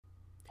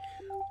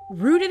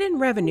Rooted in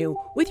Revenue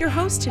with your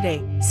host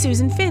today,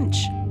 Susan Finch.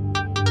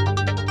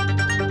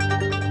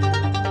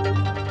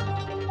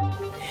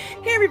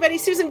 Hey everybody,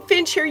 Susan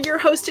Finch here, your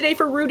host today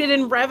for Rooted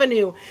in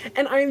Revenue.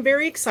 And I'm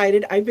very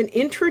excited. I've been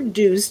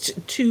introduced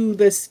to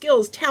the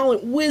skills,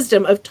 talent,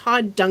 wisdom of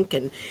Todd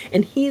Duncan,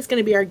 and he's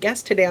going to be our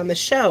guest today on the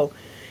show.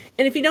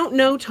 And if you don't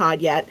know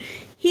Todd yet,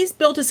 he's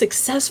built a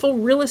successful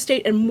real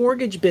estate and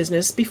mortgage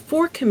business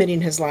before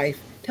committing his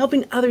life to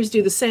helping others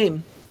do the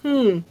same.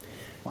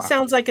 Wow.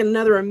 Sounds like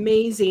another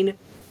amazing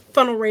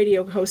funnel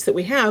radio host that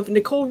we have.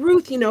 Nicole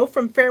Ruth,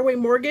 from Fairway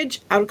Mortgage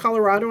out of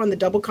Colorado on the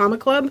Double Comma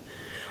Club.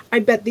 I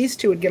bet these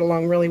two would get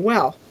along really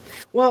well.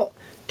 Well,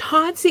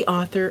 Todd's the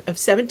author of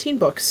 17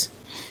 books.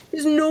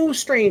 He's no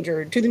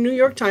stranger to the New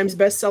York Times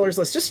bestsellers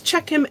list. Just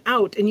check him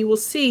out and you will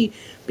see,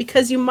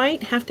 because you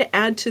might have to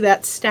add to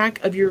that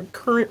stack of your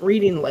current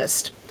reading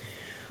list.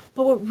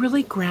 But what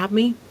really grabbed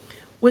me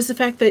was the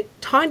fact that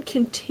Todd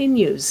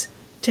continues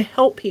to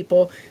help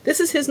people. This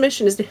is his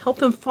mission, is to help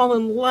them fall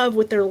in love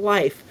with their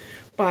life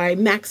by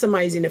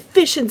maximizing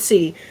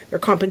efficiency, their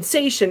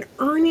compensation,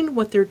 earning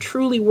what they're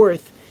truly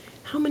worth.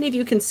 How many of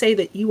you can say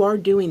that you are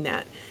doing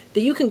that?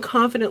 That you can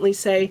confidently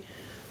say,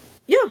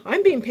 yeah,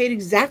 I'm being paid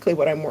exactly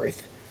what I'm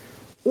worth.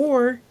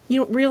 Or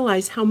you don't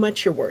realize how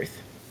much you're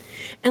worth.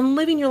 And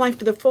living your life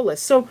to the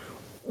fullest. So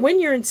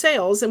when you're in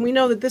sales, and we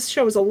know that this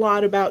show is a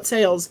lot about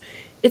sales,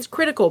 it's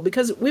critical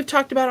because we've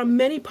talked about on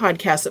many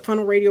podcasts that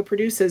Funnel Radio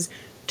produces,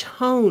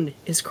 tone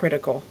is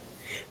critical.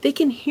 They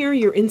can hear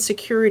your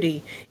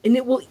insecurity and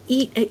it will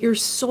eat at your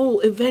soul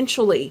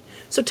eventually.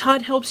 So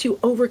Todd helps you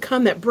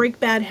overcome that, break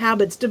bad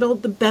habits,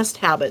 develop the best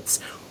habits.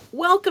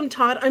 Welcome,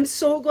 Todd. I'm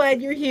so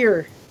glad you're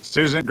here.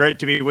 Susan, great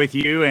to be with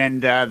you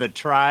and the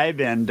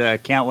tribe, and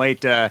can't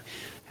wait to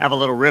have a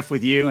little riff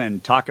with you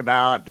and talk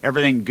about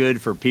everything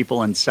good for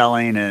people in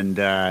selling and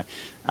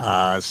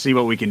see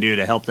what we can do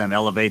to help them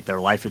elevate their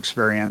life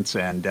experience,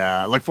 and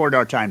look forward to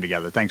our time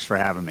together. Thanks for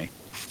having me.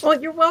 Well,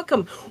 you're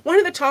welcome. One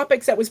of the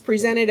topics that was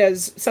presented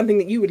as something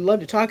that you would love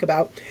to talk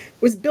about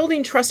was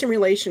building trust in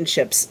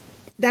relationships.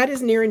 That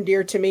is near and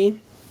dear to me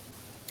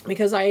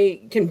because I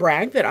can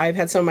brag that I've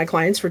had some of my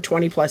clients for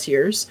 20 plus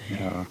years.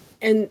 Yeah.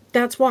 And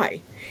that's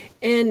why.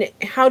 And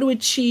how to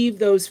achieve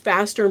those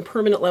faster and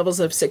permanent levels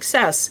of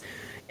success.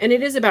 And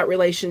it is about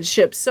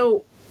relationships.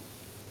 So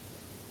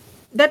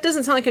that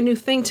doesn't sound like a new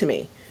thing to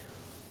me.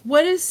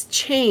 What has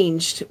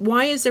changed?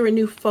 Why is there a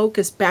new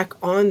focus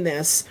back on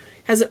this?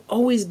 Has it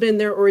always been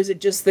there, or is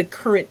it just the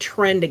current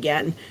trend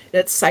again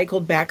that's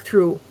cycled back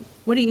through?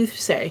 What do you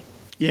say?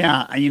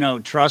 Yeah,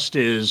 trust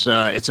is,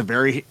 it's a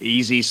very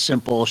easy,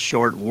 simple,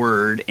 short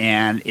word,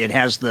 and it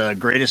has the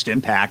greatest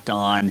impact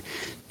on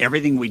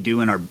everything we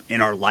do in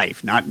our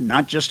life,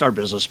 not just our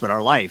business, but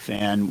our life.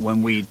 And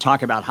when we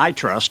talk about high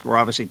trust, we're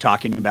obviously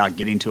talking about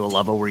getting to a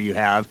level where you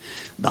have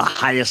the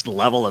highest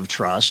level of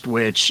trust,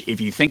 which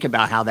if you think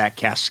about how that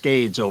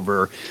cascades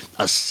over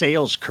a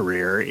sales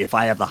career, if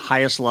I have the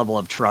highest level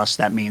of trust,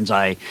 that means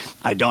I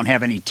don't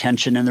have any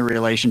tension in the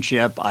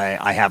relationship.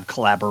 I have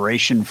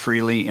collaboration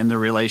freely in the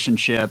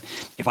relationship.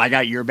 If I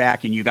got your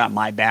back and you got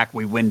my back,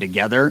 we win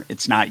together.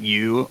 It's not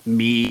you,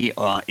 me,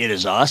 it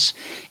is us.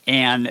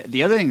 And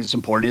the other thing that's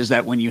important is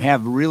that when you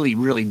have really,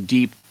 really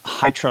deep,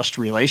 high trust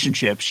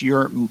relationships,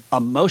 you're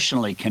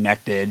emotionally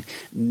connected,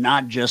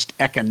 not just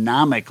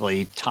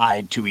economically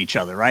tied to each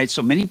other, right?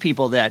 So many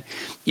people that,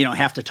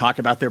 have to talk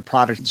about their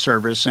product and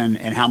service and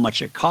how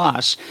much it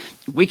costs,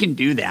 we can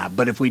do that.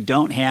 But if we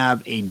don't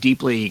have a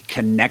deeply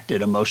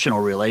connected emotional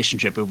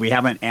relationship, if we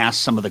haven't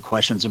asked some of the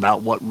questions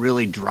about what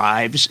really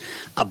drives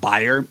a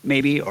buyer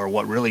maybe, or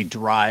what really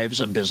drives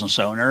a business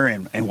owner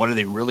and what are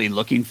they really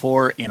looking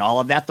for in all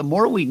of that, the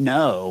more we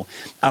know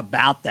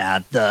about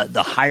that,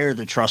 the higher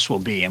the trust will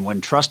be. And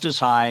when trust is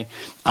high,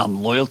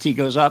 loyalty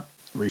goes up,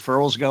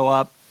 referrals go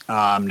up,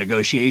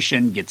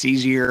 negotiation gets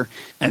easier,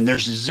 and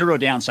there's zero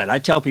downside. I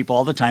tell people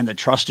all the time that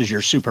trust is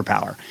your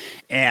superpower.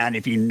 And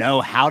if you know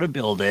how to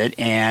build it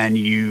and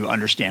you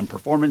understand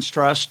performance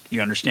trust,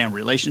 you understand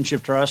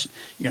relationship trust,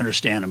 you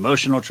understand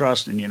emotional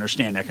trust, and you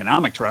understand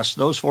economic trust,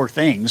 those four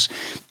things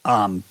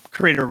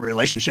create a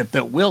relationship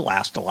that will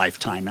last a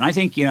lifetime. And I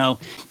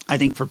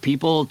think for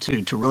people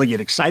to really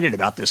get excited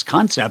about this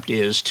concept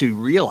is to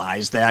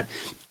realize that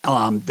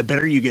the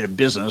better you get a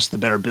business, the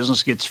better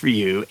business gets for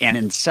you. And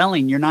in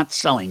selling, you're not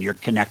selling, you're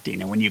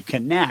connecting. And when you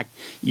connect,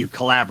 you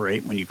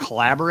collaborate. When you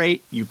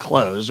collaborate, you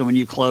close. And when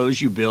you close,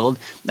 you build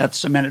that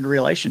cemented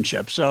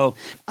relationship. So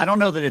I don't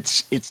know that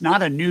it's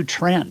not a new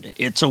trend.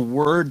 It's a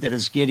word that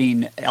is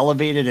getting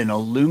elevated and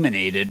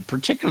illuminated,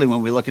 particularly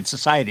when we look at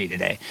society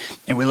today.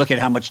 And we look at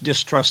how much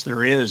distrust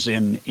there is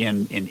in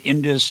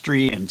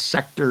industry and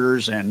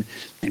sectors and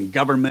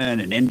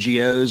government and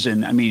NGOs.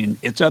 And I mean,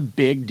 it's a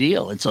big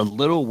deal. It's a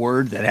little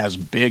word that has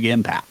big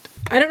impact.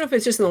 I don't know if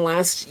it's just in the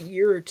last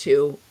year or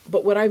two,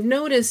 but what I've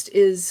noticed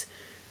is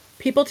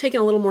people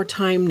taking a little more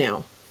time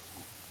now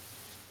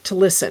to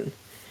listen.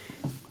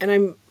 And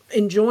I'm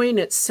enjoying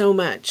it so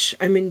much.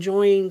 I'm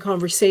enjoying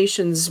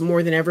conversations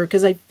more than ever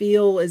because I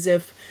feel as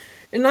if,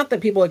 and not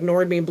that people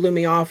ignored me and blew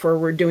me off or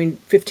were doing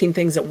 15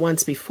 things at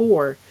once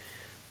before,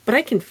 but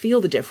I can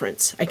feel the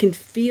difference. I can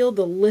feel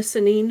the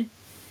listening,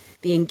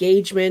 the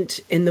engagement,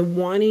 and the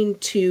wanting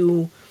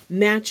to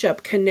match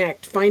up,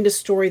 connect, find a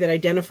story that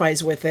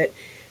identifies with it.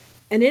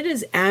 And it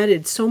has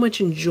added so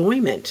much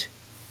enjoyment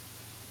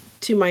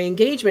to my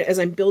engagement as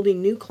I'm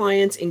building new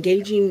clients,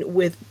 engaging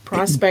with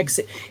prospects,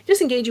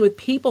 just engaging with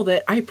people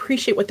that I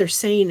appreciate what they're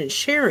saying and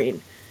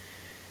sharing.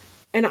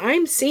 And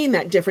I'm seeing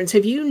that difference.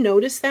 Have you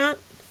noticed that?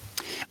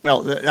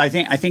 Well, I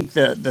think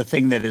the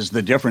thing that is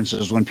the difference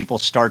is when people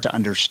start to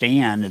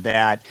understand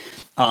that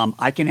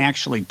I can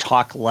actually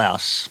talk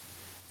less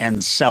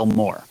and sell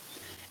more.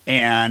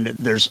 And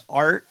there's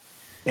art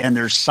and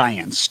there's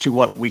science to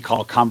what we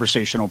call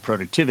conversational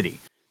productivity.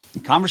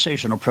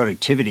 Conversational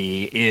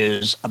productivity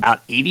is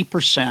about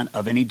 80%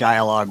 of any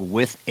dialogue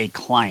with a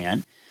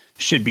client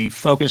should be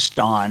focused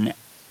on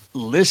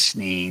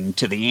listening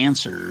to the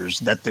answers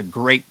that the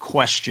great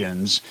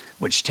questions,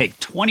 which take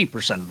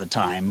 20% of the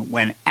time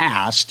when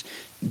asked,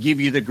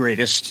 give you the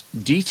greatest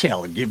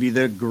detail, give you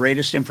the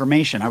greatest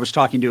information. I was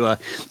talking to a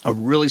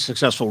really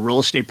successful real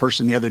estate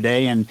person the other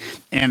day, and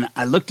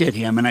I looked at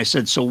him and I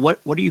said, so what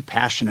are you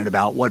passionate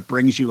about? What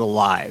brings you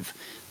alive?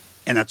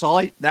 And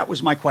that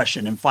was my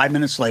question. And 5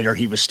 minutes later,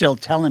 he was still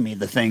telling me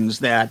the things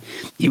that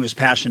he was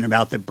passionate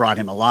about that brought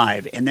him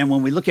alive. And then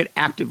when we look at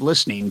active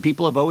listening,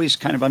 people have always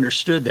kind of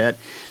understood that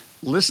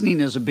listening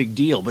is a big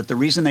deal. But the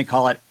reason they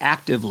call it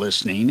active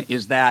listening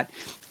is that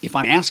if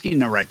I'm asking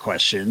the right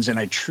questions and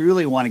I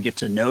truly want to get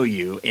to know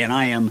you and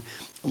I'm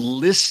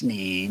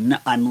listening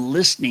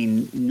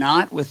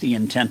not with the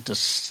intent to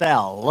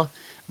sell,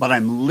 but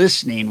I'm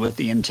listening with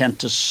the intent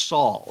to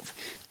solve.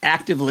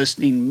 Active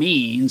listening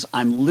means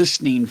I'm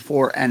listening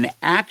for an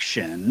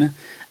action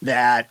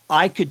that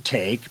I could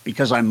take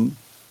because I'm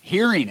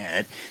hearing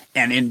it,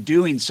 and in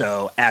doing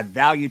so, add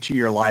value to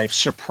your life,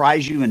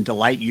 surprise you and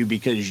delight you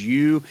because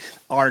you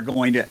heard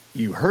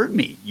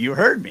me,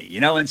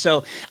 and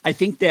so I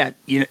think that,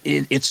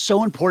 it's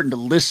so important to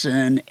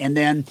listen. And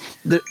then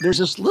there's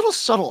this little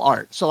subtle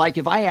art. So like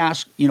if I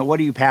ask, what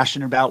are you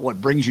passionate about?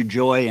 What brings you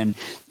joy? And,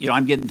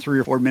 I'm getting 3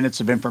 or 4 minutes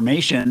of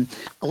information.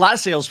 A lot of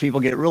salespeople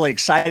get really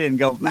excited and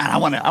go, man, I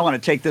want to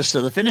take this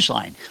to the finish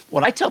line.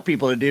 What I tell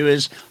people to do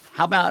is,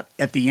 how about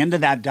at the end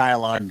of that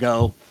dialogue,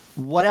 go,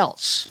 what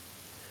else?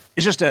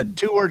 It's just a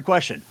 2-word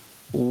question.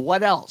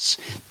 What else?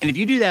 And if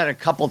you do that a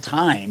couple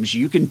times,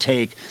 you can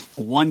take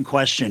one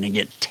question and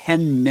get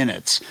 10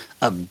 minutes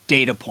of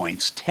data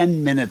points,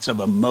 10 minutes of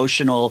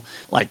emotional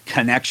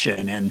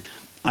connection. And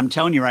I'm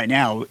telling you right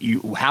now,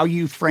 how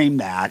you frame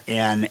that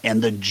and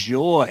the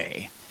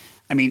joy.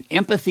 I mean,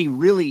 empathy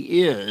really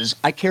is,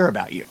 I care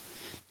about you.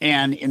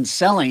 And in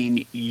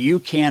selling, you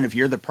can, if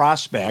you're the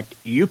prospect,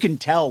 you can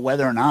tell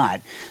whether or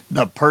not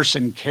the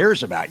person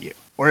cares about you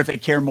or if they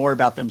care more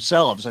about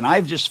themselves. And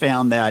I've just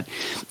found that,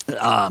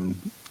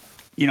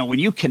 when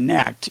you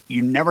connect,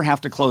 you never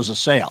have to close a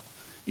sale.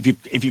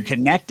 If you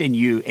connect and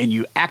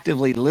you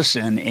actively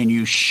listen and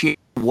you share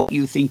what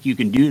you think you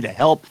can do to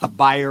help a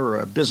buyer or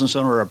a business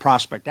owner or a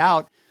prospect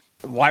out,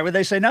 why would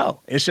they say no?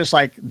 It's just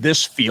like,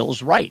 this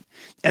feels right.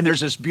 And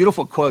there's this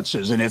beautiful quote,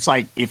 Susan. It's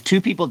like, if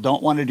two people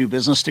don't want to do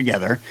business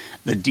together,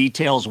 the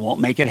details won't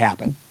make it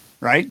happen,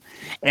 right?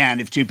 And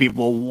if two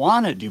people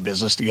want to do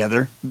business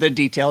together, the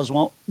details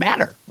won't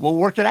matter. We'll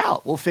work it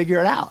out. We'll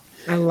figure it out.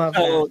 I love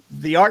that.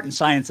 The art and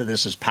science of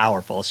this is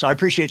powerful. So I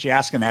appreciate you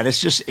asking that.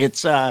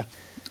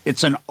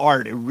 It's an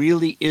art. It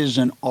really is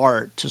an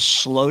art to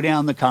slow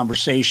down the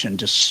conversation,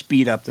 to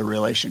speed up the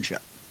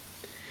relationship.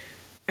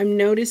 I'm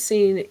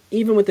noticing,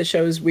 even with the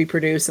shows we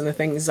produce and the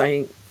things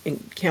I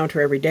encounter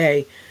every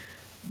day,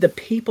 the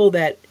people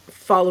that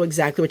follow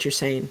exactly what you're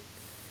saying.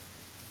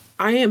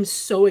 I am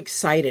so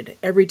excited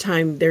every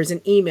time there's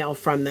an email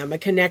from them, a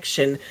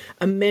connection,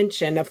 a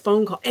mention, a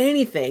phone call,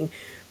 anything.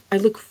 I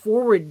look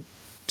forward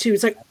to,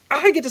 it's like,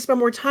 I get to spend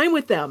more time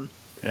with them.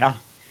 Yeah.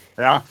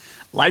 Yeah.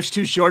 Life's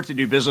too short to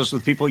do business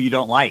with people you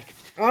don't like.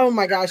 Oh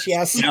my gosh,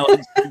 yes.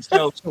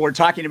 So we're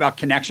talking about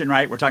connection,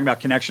 right? We're talking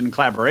about connection and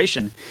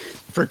collaboration.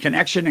 For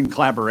connection and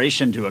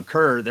collaboration to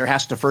occur, there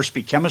has to first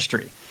be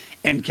chemistry.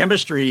 And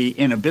chemistry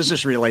in a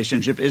business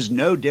relationship is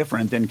no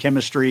different than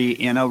chemistry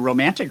in a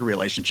romantic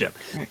relationship.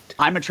 Right.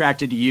 I'm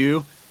attracted to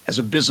you as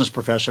a business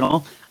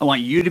professional. I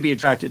want you to be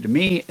attracted to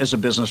me as a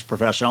business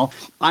professional.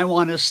 I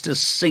want us to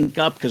sync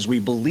up because we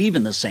believe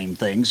in the same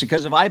things.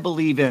 Because if I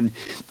believe in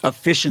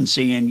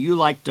efficiency and you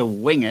like to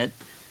wing it,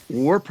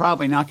 we're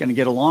probably not going to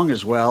get along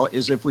as well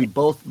as if we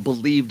both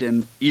believed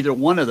in either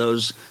one of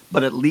those,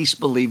 but at least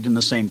believed in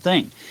the same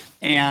thing.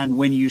 And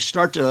when you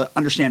start to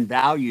understand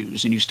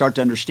values and you start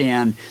to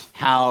understand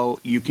how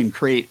you can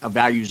create a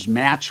values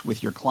match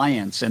with your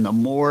clients, and the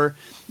more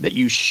that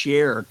you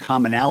share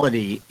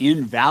commonality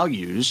in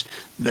values,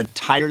 the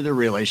tighter the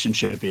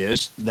relationship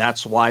is.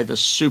 That's why the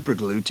super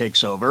glue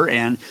takes over,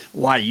 and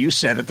why you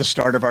said at the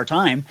start of our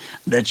time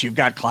that you've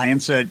got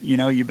clients that,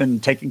 you've been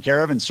taking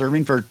care of and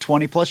serving for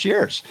 20 plus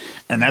years.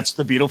 And that's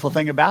the beautiful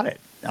thing about it.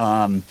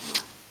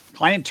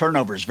 client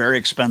turnover is very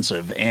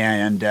expensive,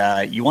 and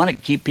you want to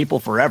keep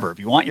people forever. If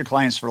you want your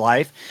clients for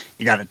life,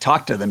 you got to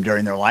talk to them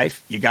during their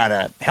life. You got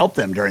to help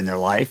them during their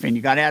life, and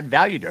you got to add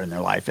value during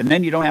their life. And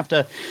then you don't have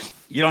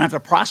to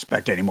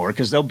prospect anymore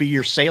because they'll be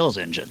your sales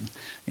engine.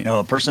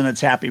 A person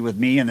that's happy with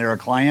me and they're a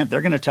client,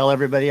 they're going to tell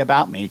everybody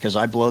about me because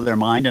I blow their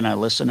mind and I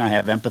listen, I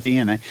have empathy,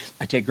 and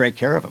I take great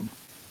care of them.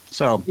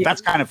 So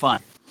that's kind of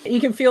fun. You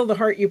can feel the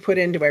heart you put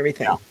into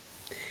everything. Yeah.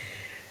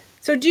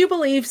 So do you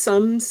believe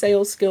some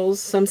skills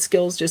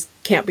just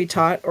can't be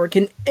taught, or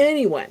can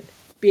anyone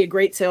be a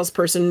great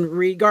salesperson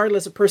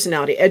regardless of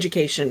personality,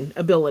 education,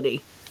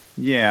 ability?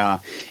 Yeah.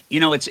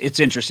 It's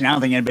interesting. I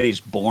don't think anybody's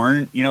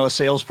born, a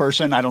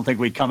salesperson. I don't think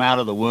we come out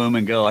of the womb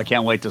and go, I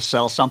can't wait to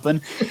sell something.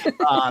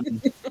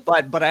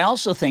 But I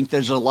also think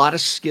there's a lot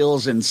of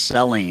skills in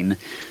selling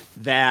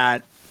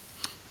that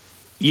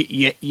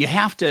you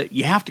have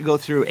to go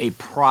through a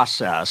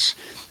process.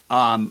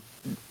 And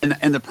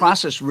the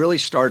process really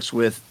starts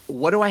with,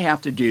 what do I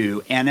have to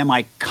do, and am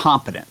I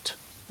competent?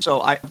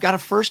 So I've got to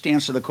first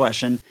answer the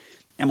question,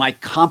 am I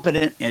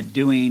competent at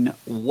doing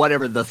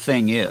whatever the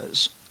thing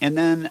is? And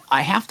then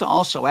I have to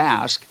also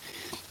ask,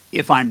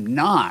 if I'm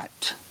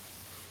not,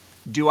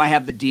 do I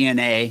have the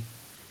DNA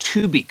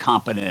to be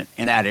competent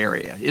in that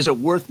area? Is it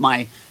worth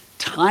my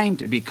time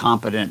to be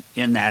competent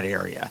in that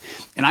area?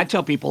 And I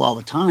tell people all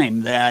the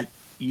time that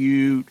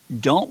you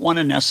don't want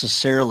to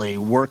necessarily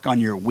work on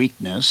your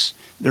weakness.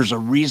 There's a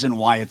reason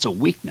why it's a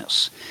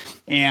weakness.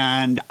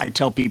 And I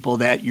tell people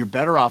that you're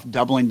better off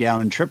doubling down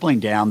and tripling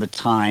down the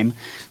time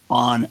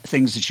on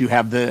things that you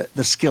have the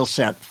skill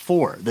set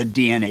for, the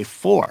DNA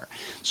for.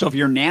 So if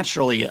you're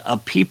naturally a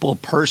people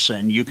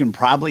person, you can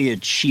probably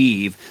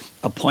achieve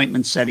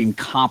appointment setting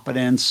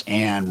competence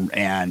and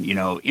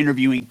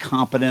interviewing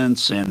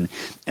competence and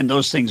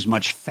those things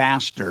much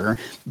faster.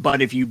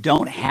 But if you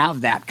don't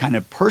have that kind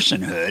of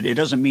personhood, it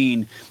doesn't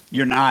mean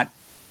you're not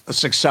a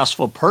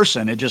successful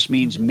person. It just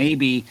means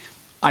maybe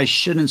I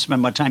shouldn't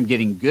spend my time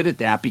getting good at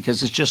that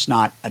because it's just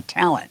not a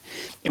talent.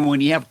 And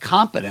when you have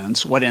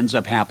competence, what ends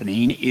up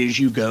happening is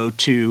you go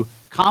to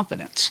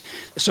confidence.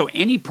 So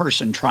any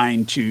person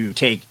trying to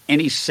take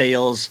any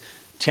sales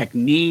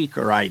technique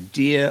or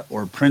idea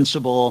or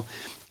principle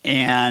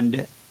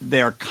and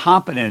they're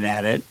competent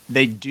at it,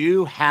 they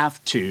do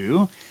have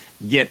to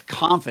get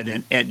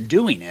confident at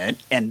doing it.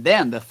 And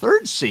then the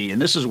third C,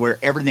 and this is where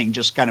everything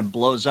just kind of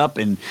blows up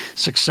and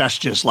success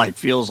just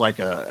feels like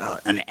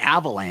an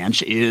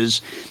avalanche,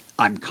 is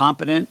I'm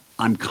competent,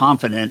 I'm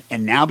confident,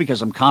 and now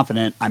because I'm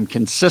confident, I'm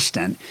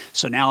consistent.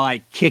 So now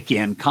I kick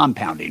in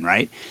compounding,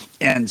 right?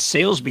 And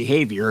sales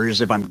behavior is,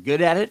 if I'm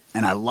good at it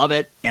and I love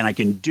it and I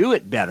can do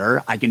it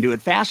better, I can do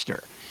it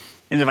faster.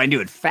 And if I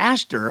do it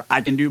faster, I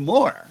can do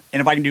more.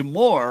 And if I can do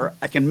more,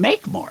 I can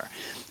make more.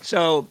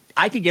 So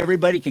I think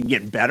everybody can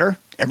get better.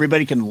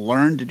 Everybody can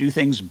learn to do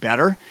things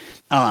better.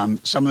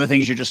 Some of the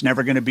things you're just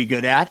never going to be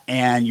good at,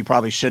 and you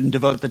probably shouldn't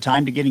devote the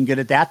time to getting good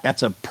at that.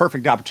 That's a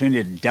perfect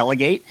opportunity to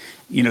delegate,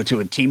 to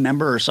a team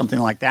member or something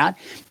like that.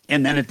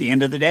 And then at the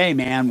end of the day,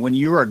 man, when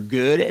you are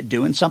good at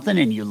doing something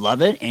and you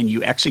love it and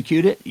you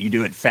execute it, you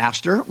do it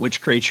faster, which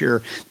creates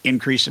your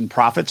increase in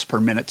profits per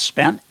minute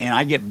spent. And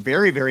I get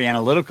very, very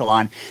analytical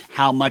on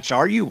how much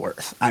are you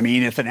worth? I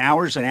mean, if an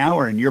hour is an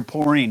hour and you're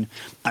pouring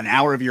an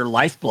hour of your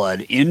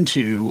lifeblood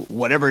into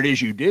whatever it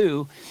is you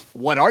do,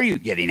 what are you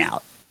getting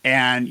out?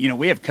 And,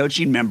 we have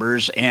coaching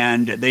members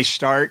and they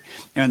start,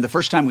 and the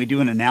first time we do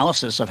an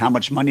analysis of how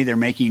much money they're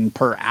making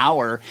per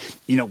hour,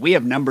 we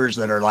have numbers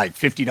that are like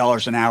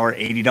 $50 an hour,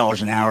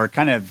 $80 an hour,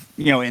 kind of,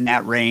 in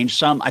that range.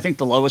 Some, I think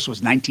the lowest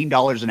was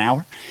 $19 an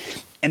hour.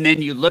 And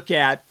then you look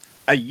at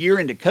a year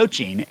into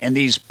coaching and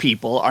these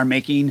people are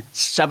making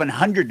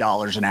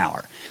 $700 an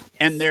hour.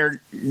 And they're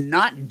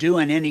not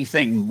doing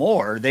anything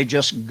more. They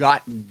just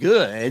got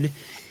good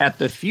at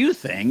the few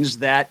things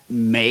that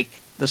make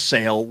the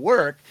sale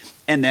work.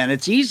 And then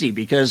it's easy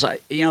because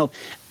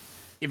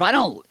if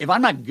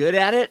I'm not good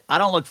at it, I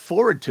don't look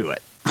forward to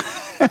it.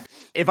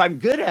 If I'm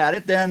good at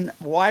it, then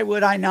why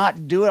would I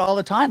not do it all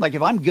the time? Like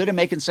if I'm good at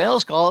making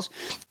sales calls,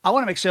 I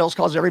want to make sales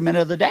calls every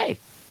minute of the day.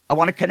 I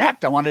want to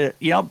connect. I want to,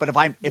 but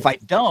if I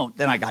don't,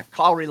 then I got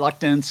call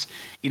reluctance,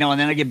 and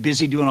then I get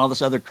busy doing all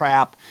this other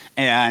crap.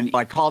 And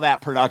I call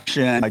that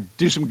production. I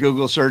do some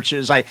Google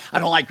searches. I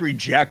don't like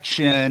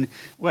rejection.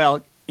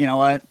 Well, you know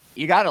what?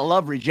 You got to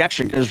love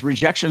rejection because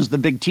rejection is the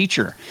big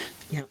teacher.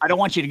 Yeah. I don't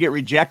want you to get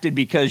rejected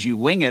because you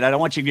wing it. I don't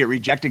want you to get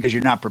rejected because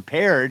you're not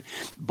prepared.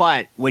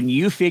 But when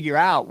you figure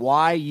out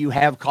why you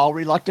have call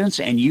reluctance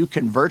and you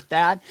convert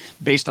that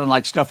based on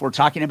like stuff we're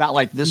talking about,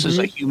 like this is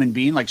a human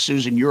being, like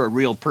Susan, you're a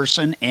real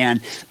person.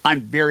 And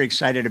I'm very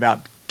excited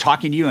about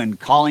talking to you and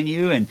calling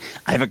you. And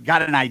I've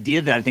got an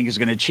idea that I think is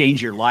going to change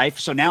your life.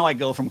 So now I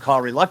go from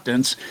call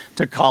reluctance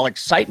to call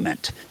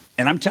excitement.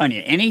 And I'm telling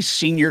you, any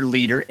senior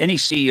leader, any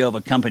CEO of a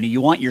company,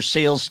 you want your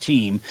sales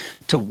team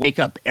to wake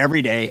up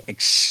every day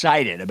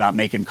excited about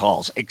making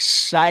calls,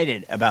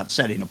 excited about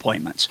setting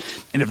appointments.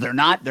 And if they're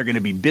not, they're going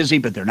to be busy,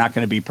 but they're not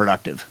going to be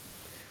productive.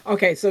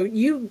 Okay, so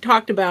you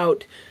talked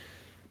about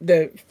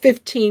the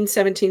 15,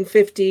 17,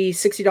 50,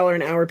 $60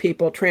 an hour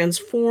people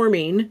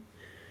transforming,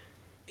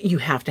 you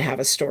have to have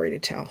a story to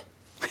tell.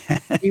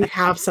 You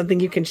have something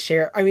you can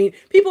share. I mean,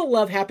 people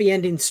love happy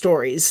ending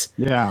stories.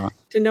 Yeah.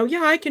 To know,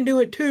 yeah, I can do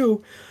it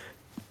too.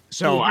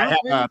 So I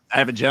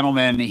have a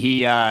gentleman.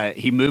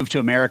 He moved to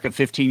America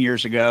 15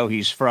 years ago.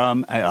 He's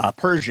from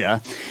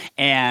Persia,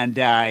 and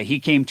he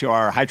came to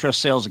our High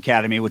Trust Sales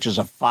Academy, which is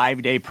a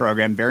 5-day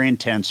program, very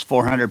intense,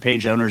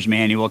 400-page owner's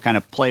manual kind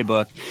of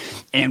playbook,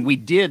 and we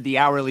did the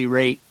hourly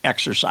rate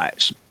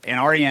exercise. And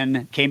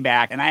Arian came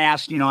back, and I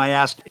asked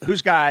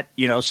who's got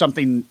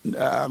something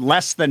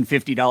less than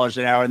 $50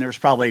 an hour, and there was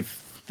probably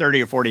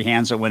 30 or 40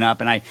 hands that went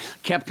up, and I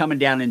kept coming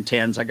down in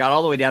tens. I got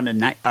all the way down to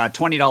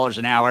 $20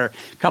 an hour.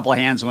 A couple of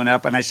hands went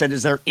up, and I said,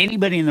 is there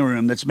anybody in the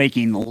room that's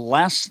making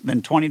less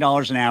than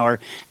 $20 an hour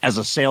as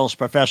a sales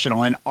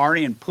professional? And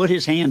Arian put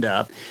his hand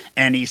up,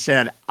 and he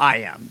said, I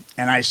am.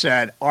 And I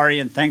said,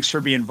 Arian, thanks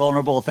for being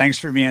vulnerable. Thanks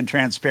for being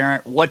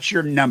transparent. What's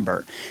your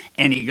number?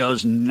 And he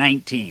goes,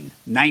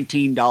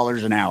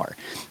 $19 an hour.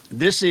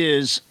 This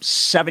is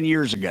 7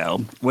 years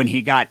ago when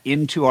he got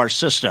into our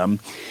system.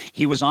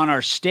 He was on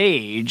our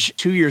stage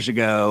 2 years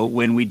ago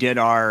when we did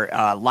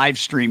our live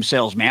stream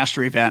sales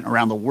mastery event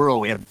around the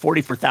world. We had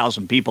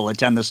 44,000 people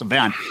attend this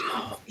event.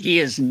 He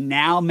is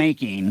now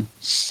making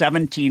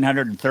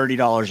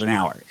 $1,730 an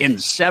hour. In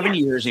 7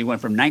 years, he went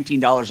from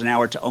 $19 an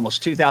hour to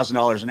almost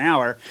 $2,000 an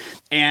hour.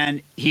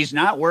 And he's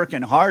not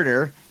working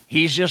harder.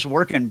 He's just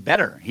working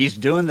better. He's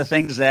doing the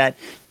things that,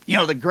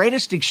 the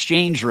greatest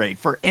exchange rate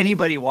for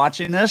anybody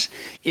watching this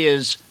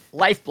is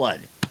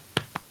lifeblood.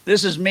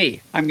 This is me.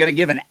 I'm going to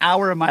give an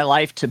hour of my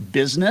life to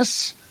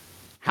business.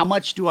 How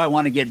much do I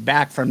want to get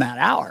back from that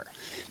hour?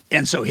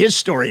 And so his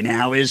story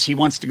now is he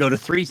wants to go to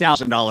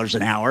 $3,000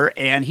 an hour,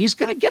 and he's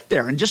going to get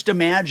there. And just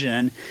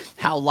imagine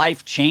how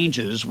life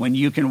changes when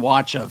you can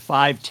watch a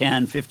 5,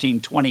 10,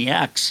 15,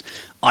 20x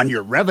on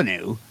your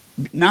revenue,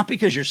 not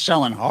because you're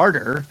selling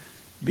harder,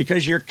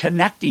 because you're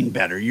connecting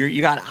better. You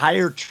got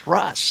higher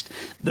trust.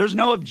 There's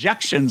no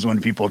objections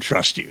when people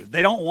trust you.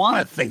 They don't want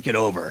to think it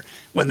over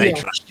when they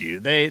trust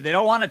you. They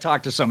don't want to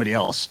talk to somebody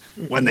else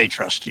when they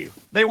trust you.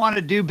 They want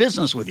to do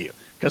business with you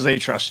because they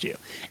trust you.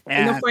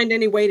 And they'll find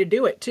any way to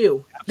do it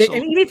too. And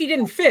even if you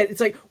didn't fit, it's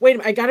like, wait a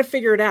minute, I got to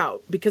figure it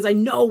out because I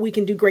know we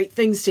can do great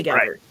things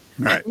together.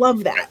 Right. I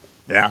love that.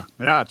 Yeah,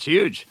 it's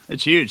huge.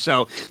 It's huge.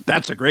 So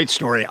that's a great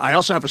story. I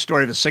also have a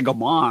story of a single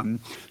mom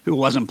who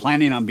wasn't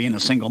planning on being a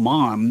single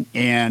mom,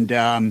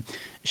 and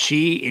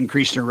she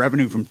increased her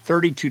revenue from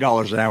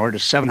 $32 an hour to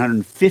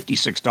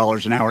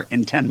 $756 an hour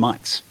in 10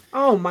 months.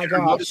 Oh my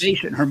gosh!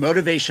 Her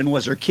motivation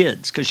was her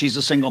kids, because she's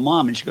a single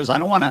mom, and she goes, I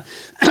don't want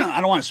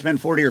to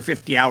spend 40 or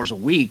 50 hours a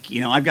week.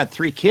 I've got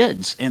 3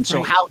 kids, and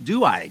so how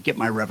do I get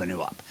my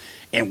revenue up?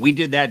 And we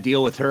did that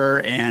deal with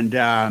her, and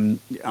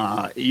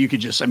you could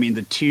just,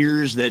 the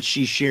tears that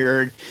she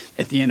shared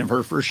at the end of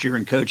her first year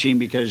in coaching,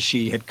 because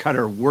she had cut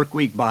her work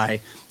week by,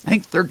 I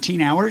think,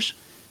 13 hours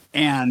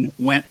and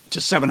went to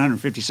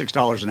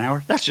 $756 an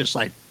hour. That's just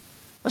like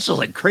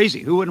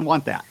crazy. Who wouldn't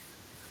want that?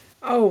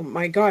 Oh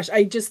my gosh.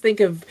 I just think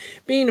of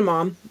being a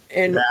mom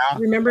and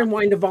remembering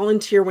wanting to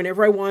volunteer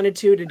whenever I wanted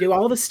to do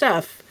all the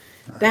stuff.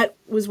 That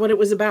was what it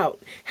was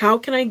about. How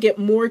can I get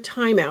more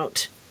time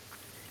out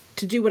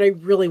to do what I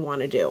really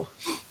want to do?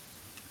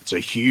 It's a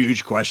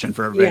huge question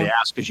for everybody to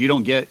ask, because you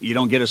don't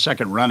get a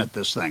second run at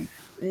this thing.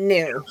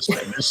 No.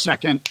 This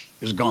second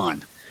is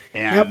gone.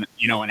 And,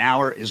 an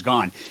hour is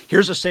gone.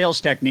 Here's a sales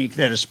technique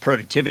that is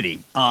productivity.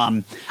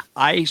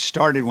 I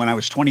started when I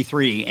was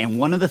 23, and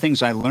one of the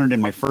things I learned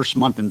in my first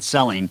month in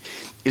selling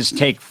is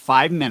take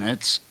 5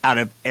 minutes out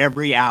of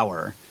every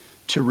hour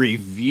to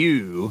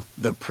review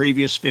the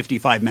previous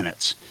 55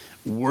 minutes.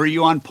 Were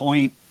you on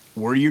point?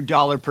 Were you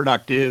dollar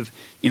productive?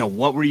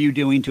 What were you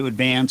doing to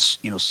advance,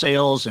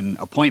 sales and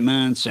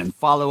appointments and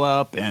follow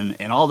up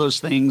and all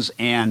those things?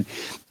 And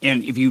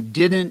if you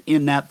didn't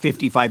in that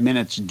 55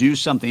 minutes do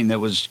something that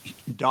was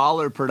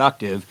dollar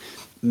productive,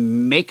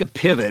 make a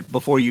pivot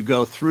before you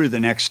go through the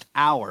next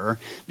hour,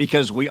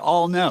 because we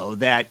all know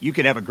that you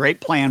could have a great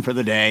plan for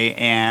the day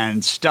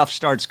and stuff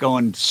starts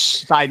going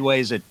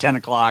sideways at 10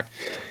 o'clock.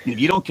 If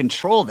you don't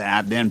control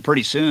that, then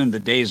pretty soon the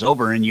day's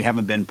over and you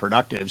haven't been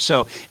productive.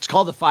 So it's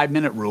called the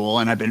 5-minute rule,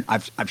 and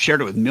I've shared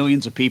it with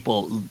millions of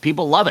people.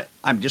 People love it.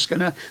 I'm just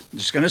gonna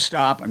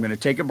stop. I'm gonna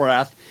take a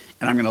breath,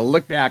 and I'm gonna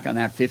look back on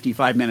that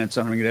 55 minutes,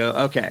 and I'm gonna go,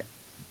 okay,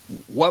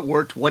 what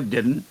worked, what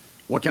didn't,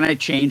 what can I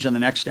change in the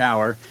next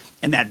hour?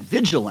 And that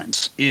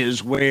vigilance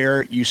is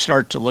where you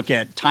start to look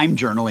at time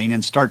journaling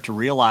and start to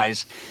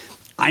realize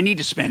I need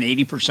to spend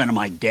 80% of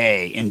my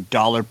day in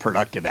dollar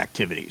productive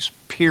activities,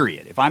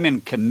 period. If I'm in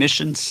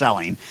commission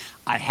selling,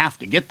 I have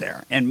to get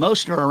there. And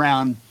most are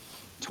around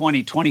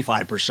 20,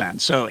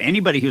 25%. So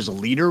anybody who's a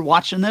leader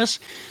watching this,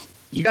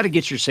 you got to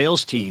get your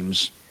sales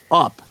teams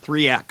up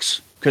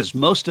 3x, because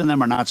most of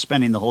them are not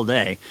spending the whole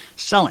day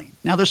selling.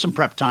 Now, there's some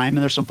prep time and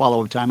there's some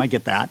follow-up time. I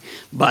get that.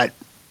 But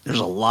there's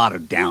a lot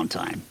of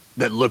downtime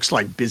that looks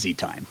like busy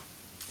time.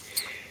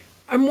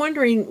 I'm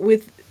wondering,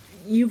 with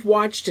you've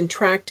watched and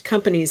tracked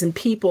companies and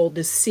people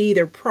to see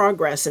their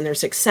progress and their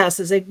success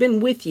as they've been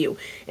with you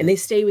and they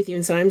stay with you.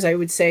 And sometimes I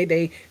would say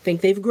they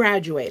think they've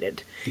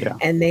graduated Yeah.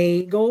 and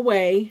they go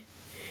away.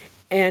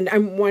 And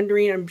I'm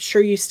wondering, I'm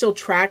sure you still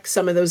track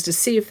some of those to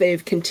see if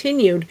they've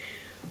continued.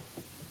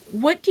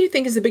 What do you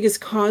think is the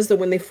biggest cause, though,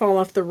 when they fall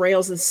off the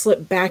rails and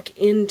slip back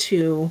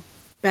into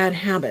bad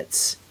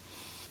habits?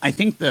 I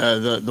think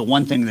the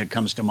one thing that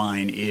comes to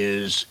mind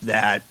is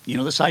that,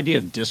 this idea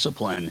of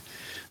discipline,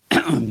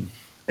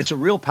 it's a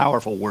real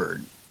powerful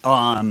word.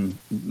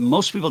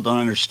 Most people don't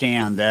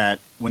understand that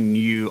when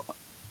you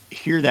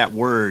hear that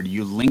word,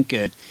 you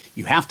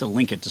have to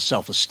link it to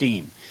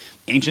self-esteem.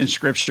 Ancient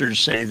scriptures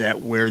say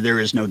that where there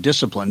is no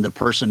discipline, the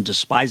person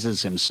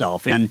despises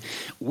himself. And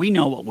we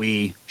know what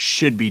we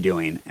should be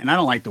doing. And I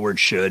don't like the word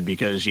should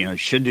because,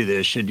 should do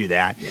this, should do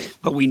that.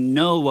 But we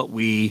know what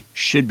we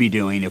should be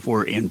doing if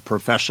we're in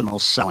professional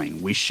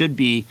selling. We should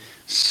be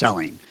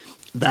selling.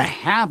 The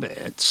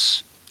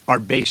habits are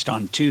based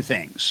on two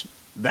things.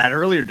 That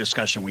earlier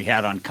discussion we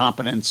had on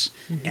competence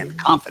and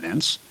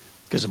confidence,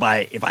 because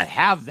if I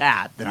have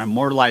that, then I'm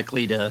more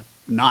likely to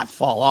not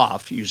fall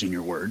off, using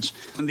your words.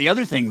 And the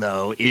other thing,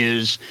 though,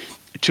 is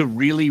to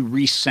really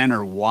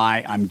recenter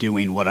why I'm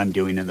doing what I'm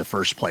doing in the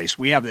first place.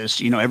 We have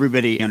this,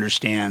 everybody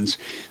understands.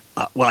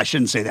 Well, I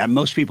shouldn't say that.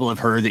 Most people have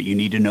heard that you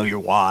need to know your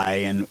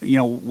why and,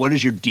 what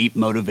is your deep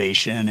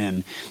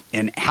motivation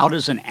and how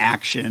does an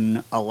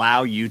action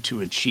allow you to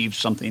achieve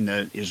something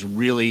that is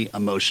really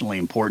emotionally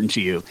important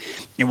to you.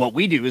 And what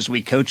we do is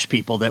we coach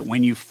people that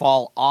when you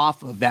fall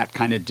off of that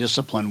kind of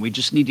discipline, we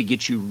just need to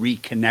get you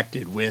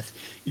reconnected with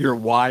your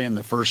why in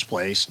the first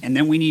place. And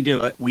then we need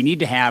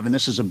to have, and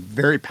this is a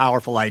very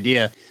powerful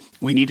idea,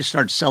 we need to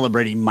start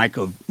celebrating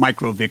micro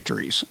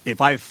victories.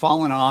 If I've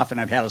fallen off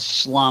and I've had a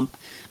slump,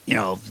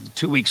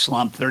 2-week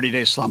slump,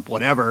 30-day slump,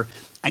 whatever,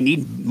 I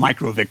need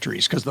micro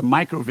victories because the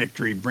micro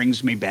victory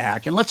brings me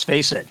back. And let's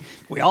face it,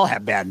 we all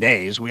have bad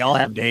days. We all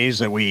have days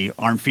that we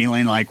aren't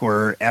feeling like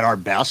we're at our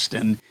best.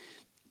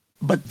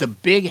 But the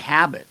big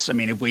habits,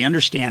 if we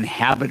understand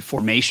habit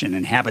formation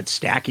and habit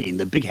stacking,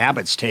 the big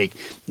habits take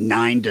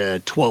 9 to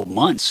 12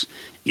 months.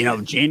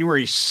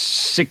 January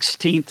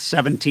 16th,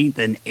 17th,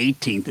 and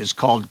 18th is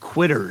called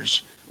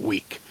Quitters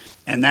Week.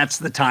 And that's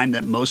the time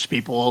that most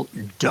people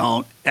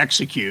don't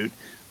execute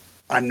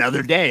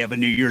another day of a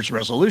New Year's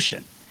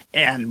resolution.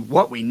 And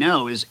what we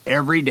know is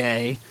every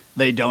day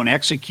they don't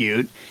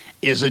execute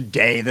is a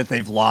day that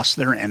they've lost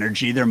their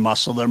energy, their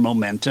muscle, their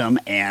momentum,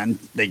 and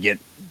they get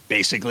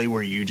basically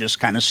where you just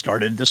kind of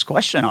started this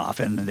question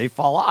off and they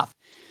fall off.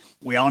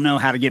 We all know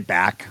how to get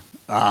back.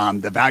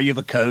 The value of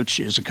a coach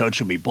is a coach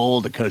will be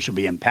bold, a coach will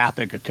be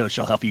empathic, a coach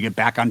will help you get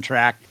back on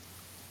track.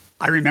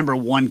 I remember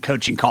one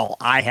coaching call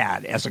I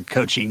had as a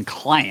coaching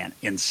client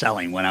in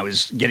selling when I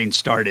was getting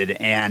started.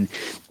 And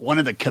one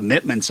of the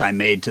commitments I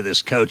made to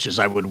this coach is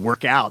I would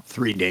work out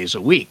 3 days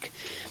a week.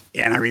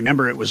 And I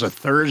remember it was a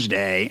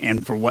Thursday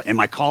and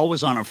my call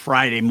was on a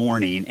Friday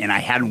morning and I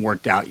hadn't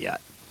worked out yet.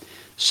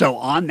 So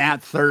on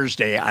that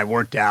Thursday, I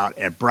worked out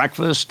at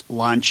breakfast,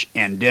 lunch,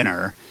 and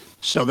dinner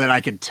so that I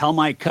could tell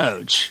my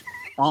coach,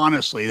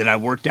 honestly, that I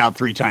worked out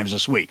 3 times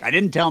this week. I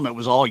didn't tell him it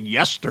was all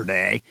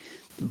yesterday.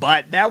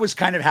 But that was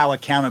kind of how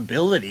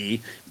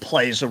accountability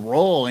plays a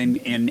role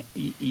in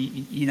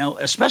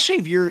especially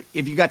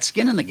if you got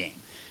skin in the game.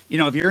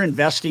 If you're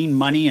investing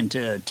money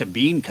into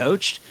being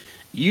coached,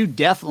 you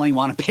definitely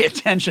want to pay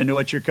attention to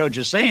what your coach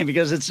is saying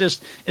because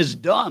it's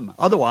dumb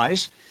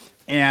otherwise.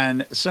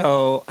 And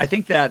so I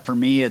think that for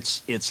me,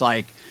 it's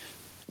like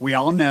we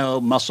all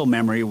know muscle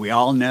memory. We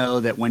all know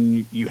that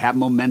when you have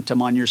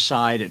momentum on your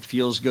side, it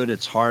feels good.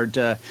 It's hard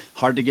to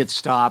get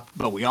stopped,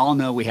 but we all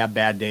know we have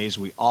bad days.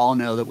 We all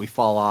know that we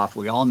fall off.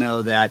 We all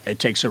know that it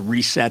takes a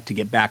reset to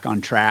get back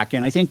on track.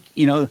 And I think,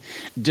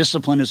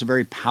 discipline is a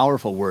very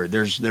powerful word.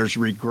 There's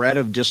regret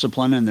of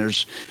discipline and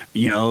there's,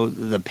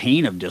 the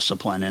pain of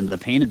discipline, and the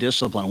pain of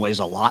discipline weighs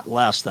a lot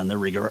less than the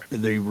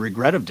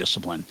regret of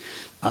discipline.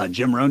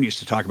 Jim Rohn used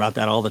to talk about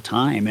that all the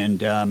time.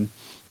 And,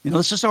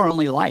 this is our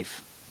only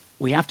life.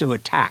 We have to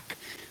attack.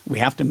 We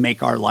have to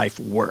make our life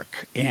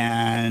work.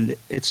 And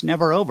it's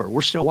never over.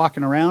 We're still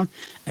walking around.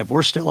 If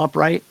we're still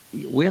upright,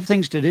 we have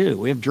things to do.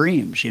 We have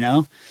dreams,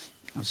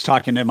 I was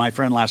talking to my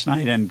friend last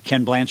night, and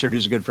Ken Blanchard,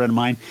 who's a good friend of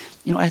mine,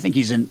 I think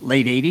he's in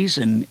late 80s,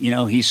 and,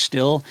 he's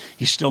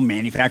still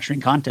manufacturing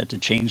content to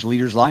change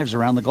leaders' lives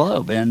around the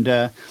globe. And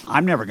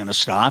I'm never going to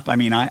stop.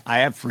 I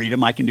have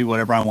freedom. I can do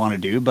whatever I want to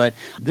do, but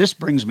this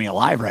brings me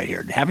alive right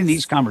here. Having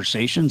these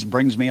conversations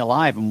brings me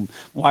alive, and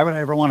why would I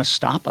ever want to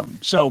stop them?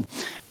 So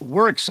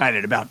we're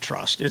excited about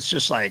trust. It's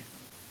just like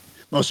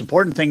most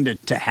important thing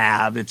to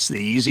have. It's the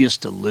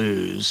easiest to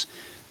lose,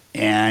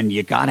 and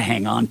you got to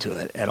hang on to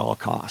it at all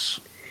costs.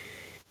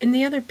 And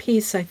the other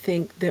piece I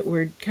think that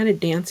we're kind of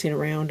dancing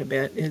around a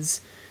bit is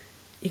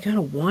you got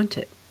to want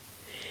it.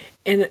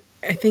 And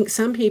I think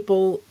some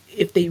people,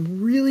 if they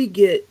really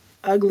get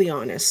ugly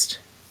honest,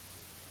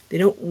 they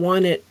don't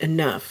want it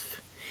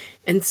enough.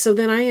 And so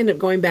then I end up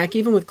going back,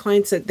 even with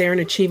clients that they aren't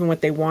achieving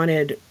what they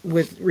wanted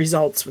with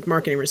results, with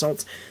marketing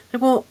results.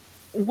 Like, well,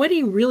 what do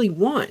you really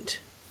want?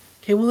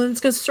 Okay, well, then it's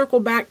going to circle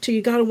back to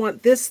you got to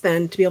want this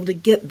then to be able to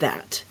get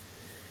that.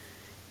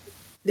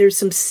 There's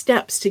some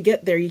steps to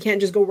get there. You can't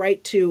just go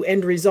right to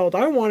end result.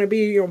 I want to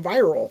be,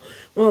 viral.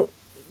 Well,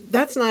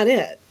 that's not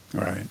it.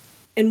 Right.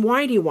 And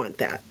why do you want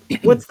that?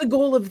 What's the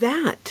goal of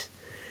that?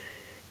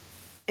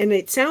 And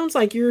it sounds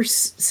like your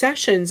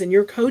sessions and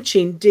your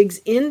coaching digs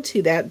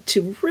into that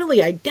to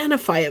really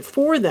identify it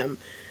for them.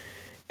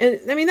 And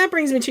I mean, that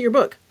brings me to your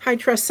book, High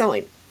Trust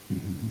Selling.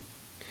 Mm-hmm.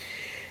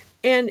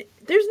 And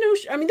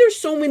there's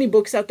so many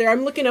books out there.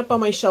 I'm looking up on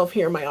my shelf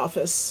here in my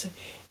office,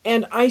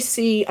 and I'm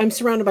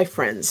surrounded by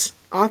friends,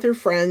 author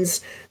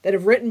friends that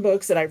have written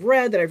books that I've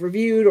read, that I've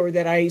reviewed, or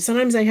that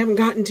sometimes I haven't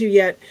gotten to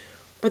yet,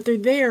 but they're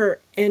there.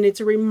 And it's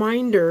a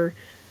reminder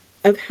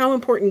of how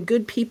important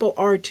good people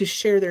are to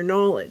share their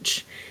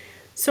knowledge.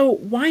 So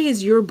why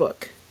is your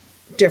book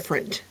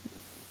different?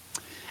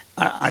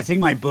 I think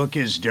my book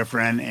is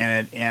different,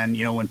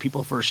 and when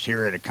people first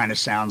hear it, it kind of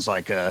sounds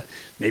like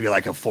maybe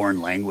like a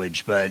foreign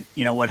language. But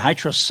what high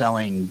trust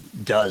selling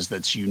does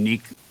that's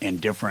unique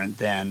and different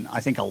than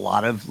I think a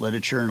lot of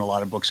literature and a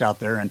lot of books out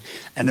there,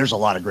 and there's a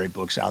lot of great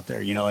books out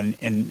there,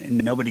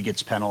 and nobody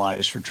gets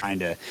penalized for trying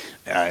to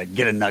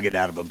get a nugget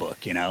out of a book,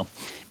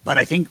 But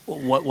I think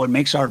what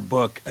makes our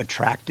book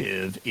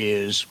attractive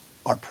is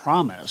our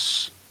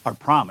promise. Our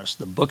promise,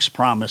 the book's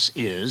promise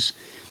is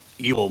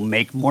you will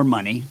make more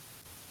money.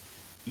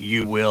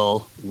 You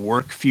will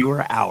work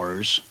fewer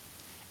hours,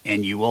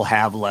 and you will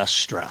have less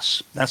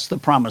stress. That's the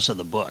promise of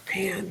the book.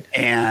 Man.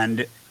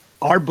 And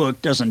our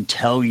book doesn't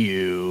tell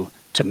you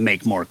to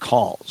make more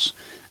calls.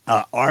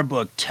 Our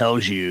book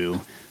tells you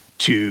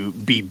to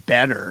be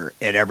better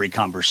at every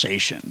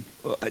conversation.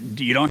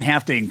 You don't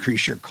have to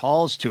increase your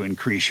calls to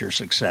increase your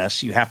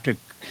success. You have to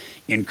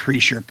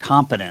increase your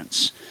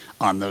competence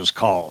on those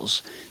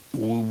calls.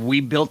 We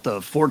built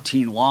the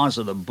 14 laws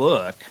of the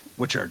book,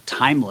 which are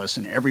timeless,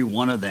 and every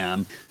one of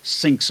them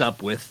syncs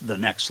up with the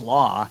next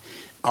law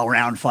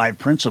around 5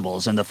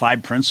 principles. And the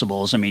 5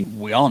 principles,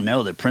 we all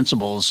know that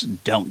principles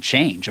don't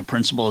change. A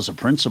principle is a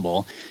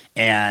principle.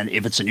 And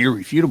if it's an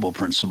irrefutable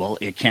principle,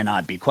 it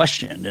cannot be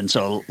questioned. And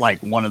so,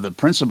 one of the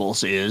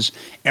principles is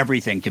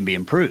everything can be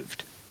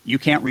improved. You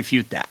can't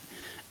refute that.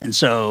 And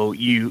so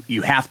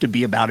you have to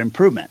be about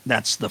improvement.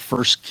 That's the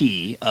first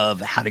key of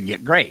how to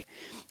get great.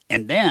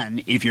 And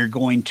then if you're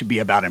going to be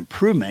about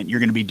improvement, you're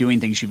going to be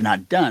doing things you've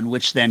not done,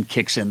 which then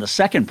kicks in the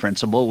second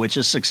principle, which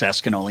is success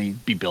can only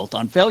be built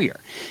on failure.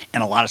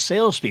 And a lot of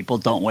salespeople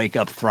don't wake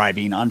up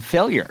thriving on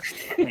failure.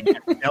 And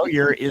yet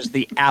failure is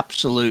the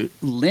absolute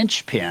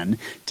linchpin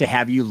to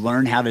have you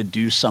learn how to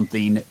do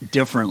something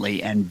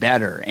differently and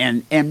better.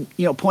 And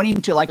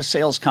pointing to like a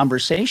sales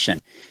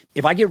conversation.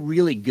 If I get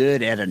really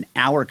good at an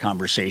hour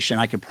conversation,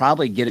 I could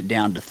probably get it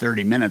down to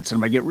 30 minutes. And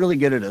if I get really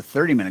good at a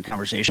 30-minute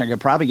conversation, I could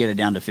probably get it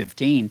down to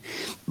 15.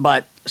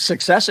 But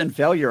success and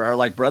failure are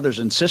like brothers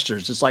and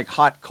sisters. It's like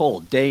hot,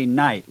 cold, day,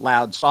 night,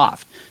 loud,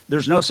 soft.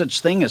 There's no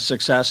such thing as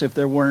success if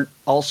there weren't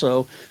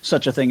also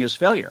such a thing as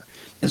failure.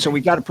 And so we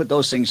got to put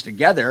those things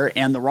together.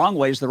 And the wrong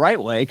way is the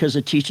right way because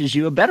it teaches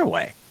you a better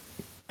way.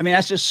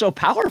 That's just so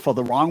powerful.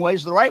 The wrong way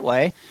is the right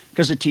way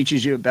because it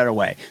teaches you a better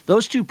way.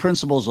 Those 2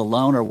 principles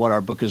alone are what our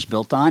book is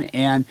built on.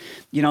 And,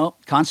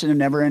 constant and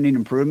never-ending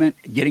improvement,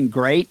 getting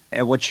great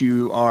at what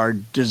you are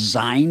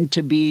designed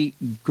to be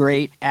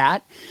great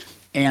at,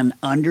 and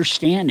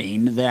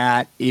understanding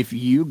that if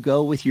you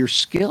go with your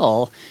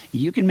skill,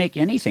 you can make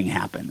anything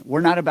happen.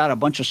 We're not about a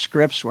bunch of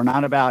scripts. We're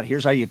not about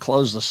here's how you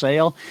close the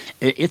sale.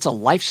 It's a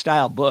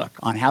lifestyle book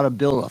on how to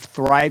build a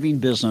thriving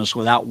business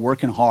without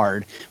working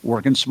hard,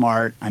 working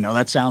smart. I know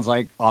that sounds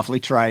like awfully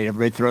trite.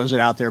 Everybody throws it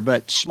out there,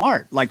 but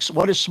smart. Like,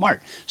 what is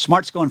smart?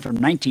 Smart's going from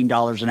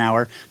 $19 an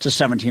hour to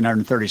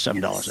 $1,737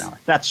 an hour.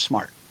 That's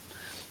smart.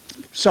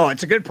 So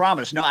it's a good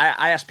promise. No,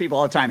 I ask people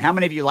all the time, how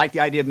many of you like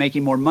the idea of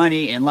making more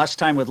money in less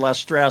time with less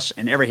stress?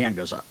 And every hand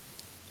goes up.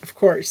 Of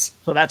course.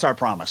 So that's our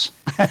promise.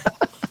 I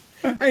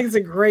think it's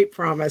a great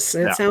promise.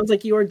 And it sounds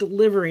like you are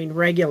delivering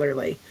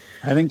regularly.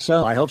 I think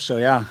so. I hope so.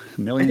 Yeah.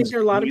 Millions. I think there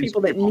are a lot of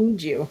people that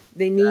need you.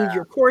 They need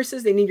your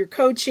courses. They need your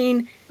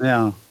coaching.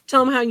 Yeah.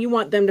 Tell them how you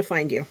want them to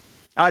find you.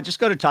 Just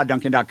go to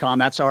toddduncan.com.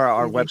 That's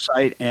our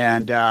website,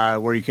 and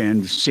where you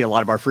can see a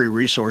lot of our free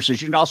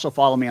resources. You can also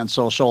follow me on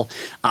social.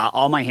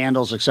 All my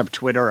handles except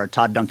Twitter are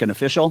Todd Duncan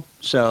Official.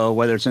 So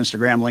whether it's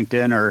Instagram,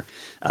 LinkedIn, or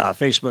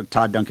Facebook,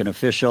 Todd Duncan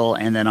Official.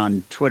 And then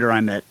on Twitter,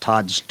 I'm at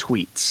Todd's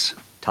Tweets.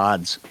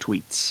 Todd's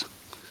Tweets.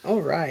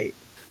 All right.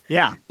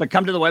 Yeah, but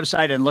come to the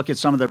website and look at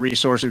some of the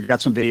resources. We've got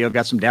some video,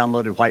 got some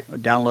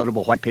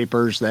downloadable white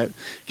papers that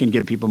can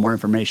give people more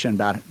information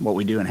about what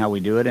we do and how we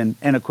do it, and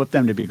equip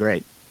them to be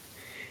great.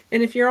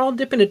 And if you're all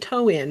dipping a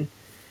toe in,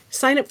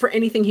 sign up for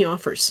anything he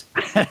offers.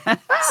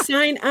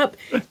 Sign up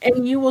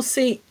and you will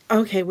see,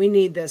 okay, we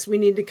need this. We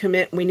need to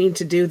commit. We need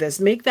to do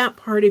this. Make that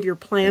part of your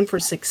plan for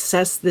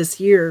success this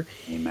year.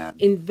 Amen.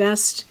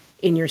 Invest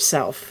in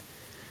yourself.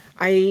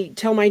 I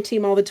tell my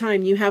team all the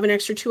time, you have an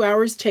extra 2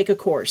 hours, take a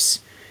course.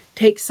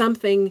 Take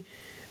something,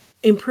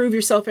 improve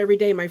yourself every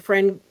day. My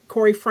friend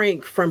Corey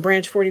Frank from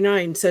Branch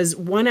 49 says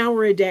 1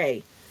 hour a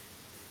day.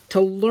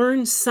 to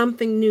learn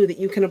something new that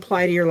you can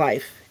apply to your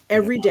life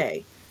every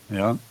day.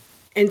 Yeah.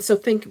 And so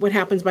think what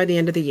happens by the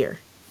end of the year.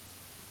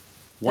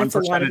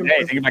 1% a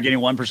day. Think about getting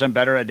 1%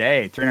 better a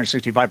day,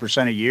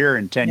 365% a year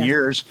in 10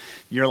 years.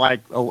 You're like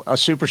a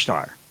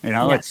superstar.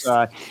 Yes.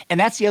 It's and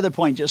that's the other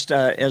point. Just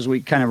as we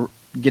kind of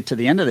get to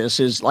the end of this,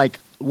 is like,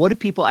 what do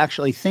people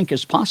actually think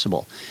is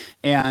possible?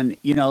 And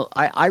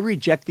I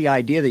reject the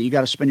idea that you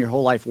got to spend your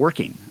whole life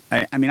working.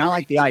 I mean, I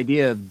like the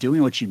idea of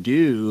doing what you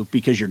do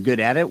because you're good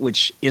at it,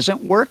 which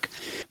isn't work.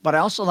 But I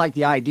also like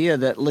the idea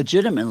that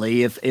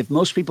legitimately, if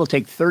most people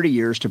take 30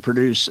 years to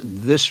produce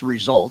this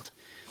result,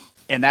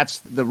 and that's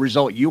the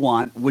result you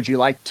want, would you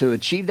like to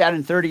achieve that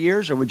in 30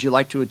 years, or would you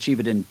like to achieve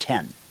it in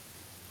 10?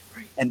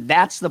 Right. And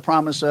that's the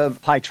promise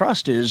of High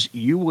Trust, is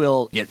you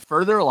will get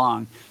further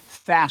along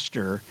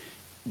faster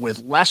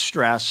with less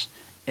stress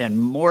and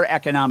more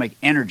economic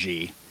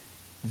energy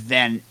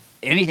than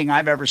anything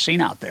I've ever seen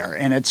out there.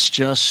 And it's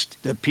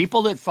just the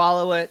people that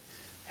follow it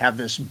have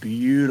this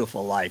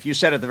beautiful life. You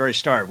said at the very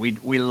start,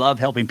 we love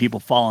helping people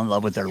fall in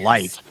love with their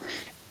life.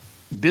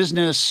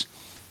 Business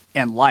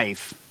and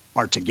life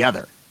are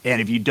together. And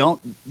if you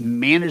don't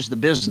manage the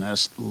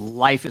business,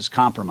 life is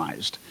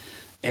compromised.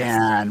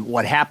 And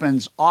what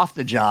happens off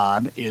the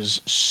job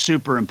is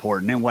super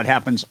important. And what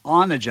happens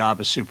on the job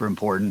is super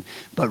important.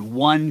 But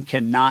one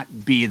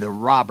cannot be the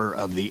robber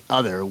of the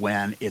other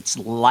when it's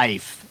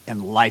life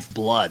and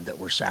lifeblood that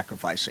we're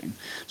sacrificing.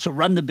 So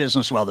run the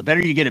business well. The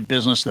better you get at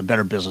business, the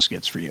better business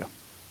gets for you.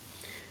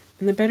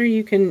 And the better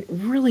you can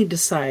really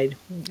decide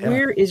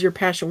where is your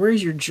passion, where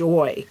is your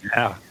joy.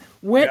 Yeah.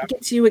 What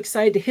gets you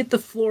excited to hit the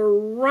floor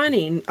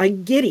running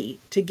like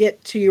giddy to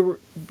get to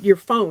your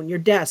phone, your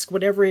desk,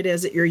 whatever it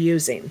is that you're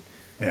using?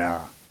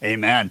 Yeah.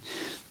 Amen.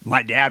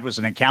 My dad was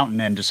an accountant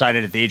and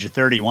decided at the age of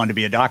 30 he wanted to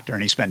be a doctor,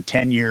 and he spent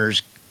 10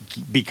 years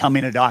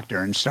becoming a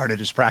doctor and started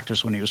his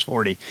practice when he was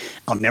 40.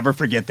 I'll never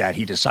forget that.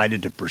 He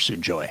decided to pursue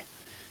joy.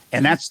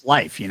 And that's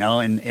life,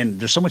 and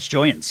there's so much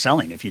joy in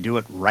selling if you do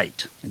it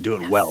right and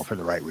do it well for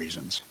the right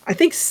reasons. I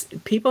think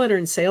people that are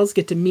in sales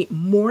get to meet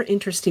more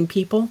interesting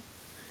people.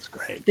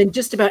 Great. Than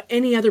just about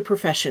any other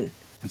profession.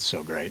 It's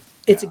so great.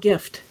 It's a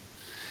gift.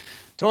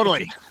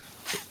 Totally.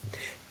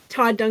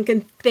 Todd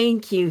Duncan,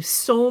 thank you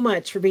so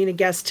much for being a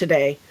guest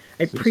today.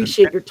 I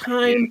appreciate your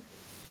time,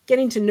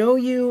 getting to know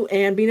you,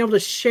 and being able to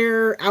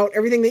share out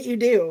everything that you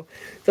do.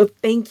 So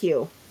thank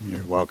you.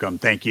 You're welcome.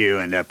 Thank you,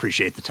 and I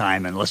appreciate the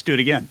time, and let's do it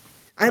again.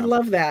 I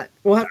love that.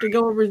 We'll have to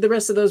go over the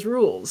rest of those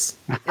rules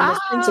and those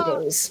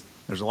principles.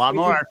 There's a lot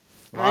more.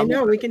 I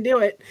know, we can do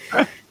it.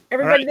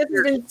 Everybody, this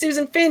has been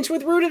Susan Finch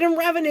with Rooted in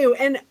Revenue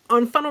and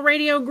on Funnel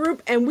Radio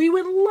Group, and we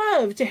would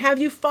love to have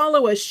you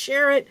follow us,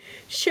 share it,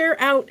 share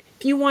out.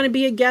 If you want to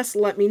be a guest,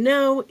 let me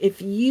know.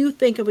 If you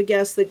think of a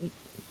guest that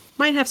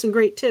might have some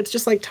great tips,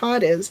 just like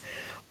Todd is.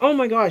 Oh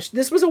my gosh,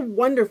 this was a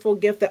wonderful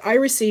gift that I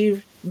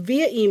received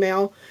via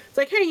email. It's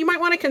like, hey, you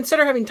might want to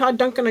consider having Todd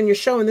Duncan on your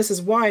show, and this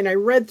is why. And I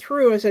read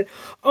through, I said,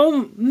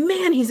 oh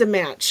man, he's a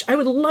match. I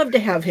would love to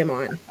have him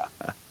on.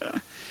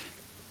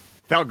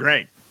 Felt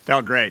great.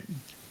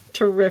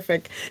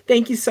 Terrific.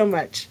 Thank you so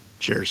much.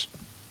 Cheers.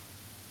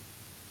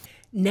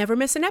 Never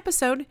miss an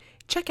episode.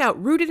 Check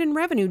out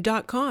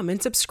rootedinrevenue.com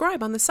and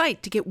subscribe on the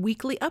site to get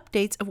weekly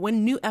updates of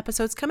when new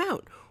episodes come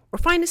out. Or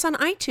find us on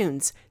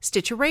iTunes,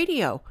 Stitcher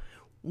Radio.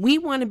 We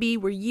want to be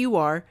where you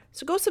are,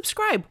 so go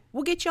subscribe.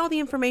 We'll get you all the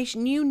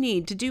information you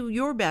need to do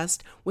your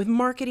best with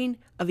marketing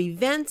of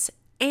events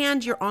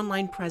and your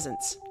online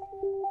presence.